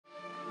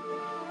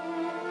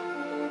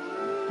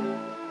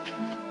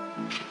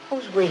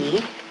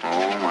we?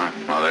 Oh, my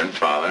mother and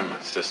father and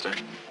my sister.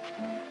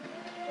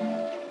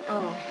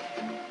 Oh.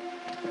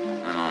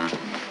 And on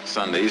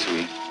Sundays,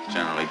 we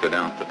generally go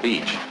down to the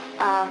beach.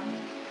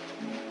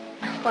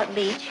 What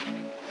beach?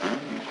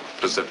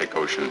 Pacific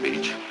Ocean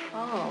Beach.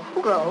 Oh,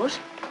 who goes?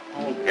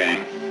 Whole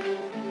gang.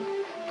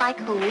 Like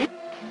who?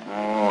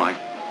 Oh, like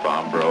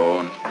Bob Rowe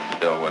and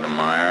Bill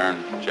Whittemeyer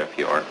and Jeff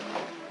York.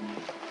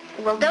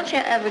 Well, don't you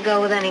ever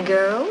go with any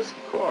girls?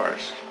 Of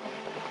course.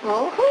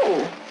 Well,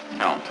 who?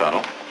 Helen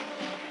Tuttle.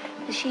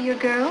 Is she your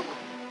girl?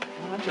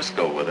 I'll just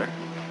go with her.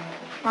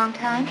 Long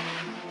time?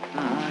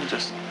 No,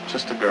 just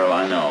a girl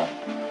I know.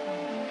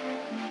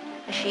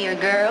 Is she your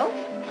girl?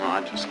 No,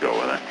 I just go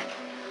with her.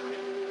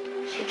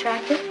 Is she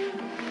attractive?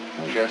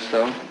 I guess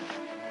so.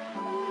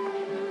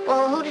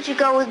 Well, who did you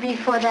go with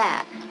before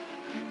that?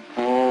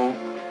 Oh,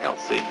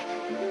 Elsie.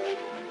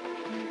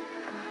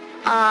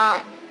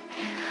 How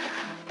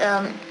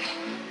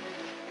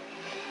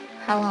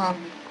long?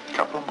 A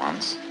couple of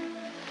months.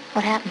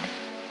 What happened?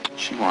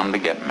 She wanted to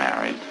get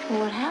married. Well,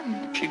 what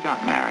happened? She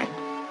got married.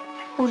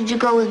 Who did you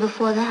go with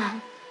before that?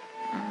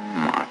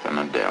 Martha and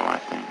Adele, I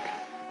think.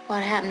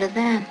 What happened to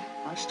them?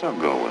 I still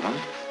go with them.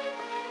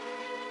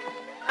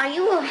 Are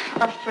you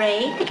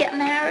afraid to get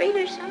married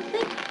or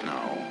something?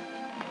 No.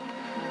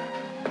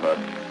 But,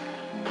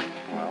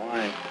 well,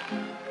 I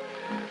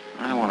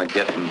don't want to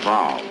get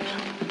involved.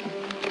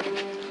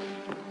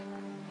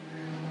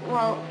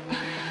 Well,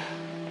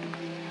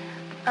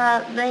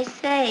 they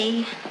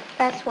say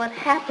that's what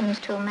happens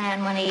to a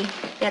man when he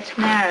gets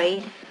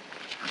married.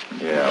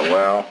 Yeah,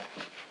 well,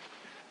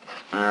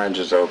 marriage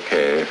is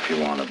okay if you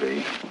want to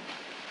be.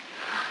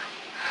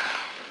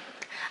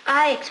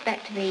 I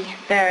expect to be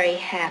very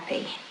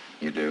happy.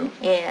 You do?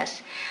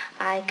 Yes.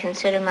 I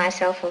consider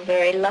myself a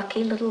very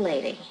lucky little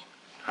lady.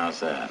 How's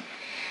that?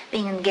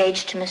 Being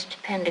engaged to Mr.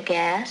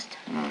 Pendergast.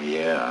 Oh,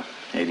 yeah.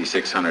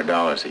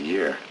 $8,600 a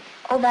year.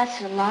 Oh,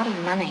 that's a lot of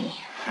money.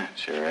 It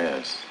sure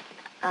is.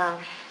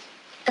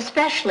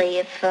 Especially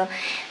if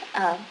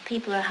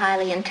people are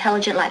highly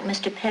intelligent like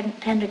Mr.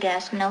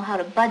 Pendergast know how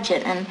to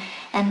budget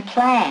and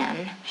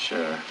plan.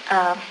 Sure.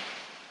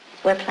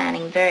 We're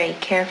planning very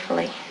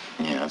carefully.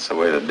 Yeah, that's the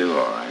way to do,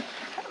 all right.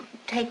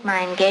 Take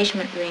my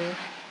engagement ring.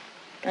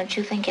 Don't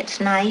you think it's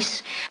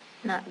nice?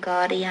 Not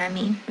gaudy, I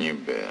mean. You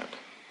bet.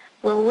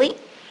 Well, we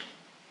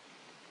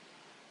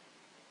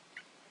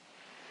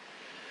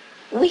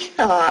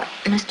thought,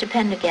 Mr.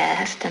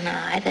 Pendergast and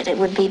I, that it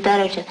would be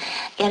better to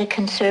get a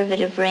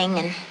conservative ring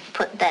and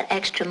put that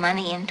extra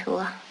money into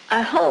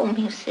our home,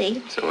 you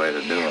see. It's the way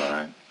to do, all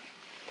right.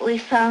 We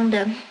found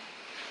a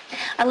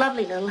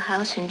lovely little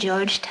house in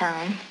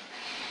Georgetown.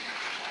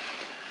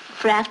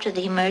 For after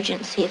the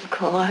emergency, of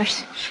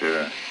course.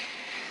 Sure.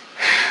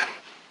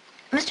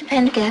 Mr.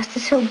 Pendergast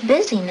is so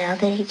busy now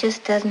that he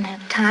just doesn't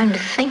have time to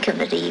think of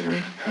it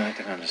even. I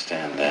can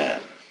understand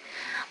that.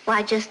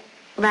 Why, just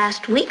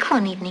last week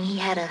one evening he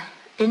had a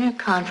dinner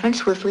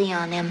conference with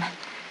Leon M.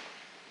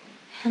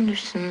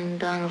 Henderson,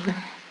 Donald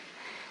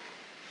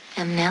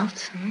M.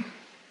 Nelson.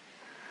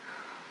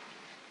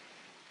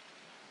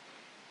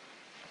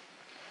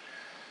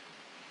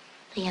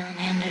 Leon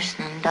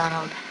Henderson and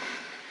Donald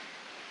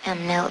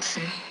M.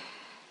 Nelson.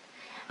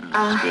 He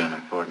must be an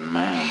important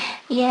man.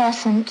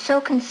 Yes, and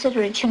so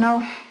considerate, you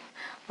know.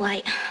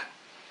 Why,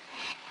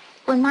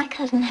 when my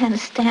cousin had a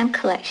stamp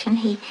collection,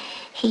 he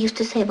used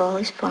to save all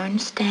his foreign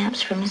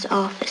stamps from his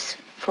office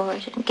for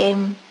it and gave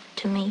them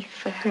to me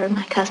for her,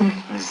 my cousin.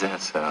 Is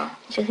that so?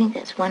 Do you think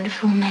that's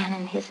wonderful, a man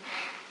in his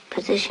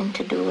position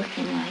to do a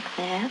thing like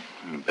that?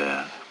 You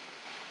bet.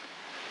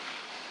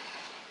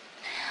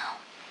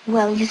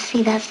 Well, you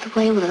see, that's the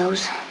way with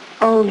those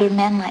older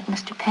men like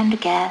Mr.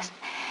 Pendergast.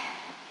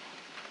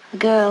 A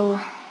girl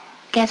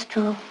gets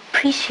to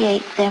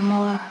appreciate their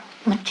more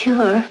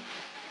mature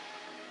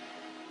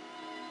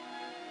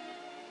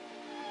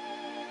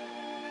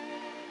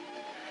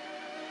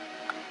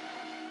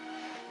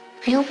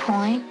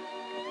viewpoint.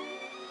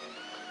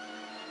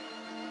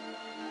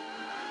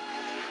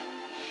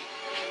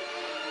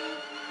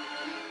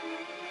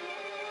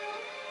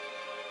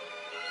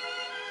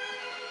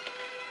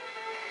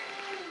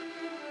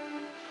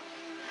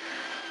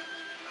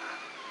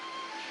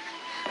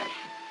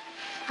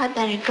 I'd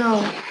better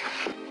go.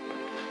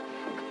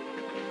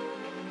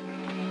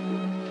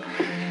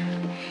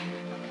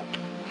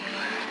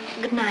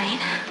 Good night,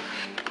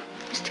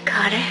 Mr.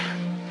 Carter.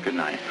 Good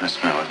night,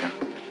 Miss Milligan.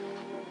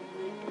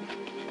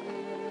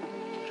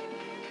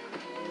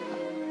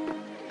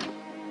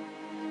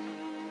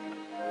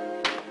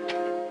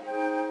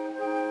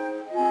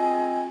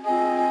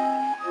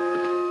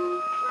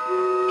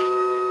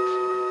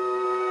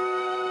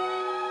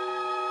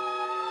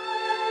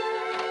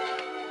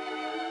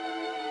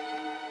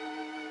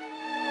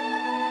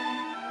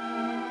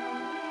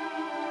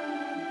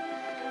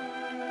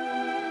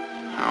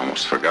 I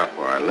almost forgot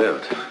where I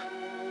lived.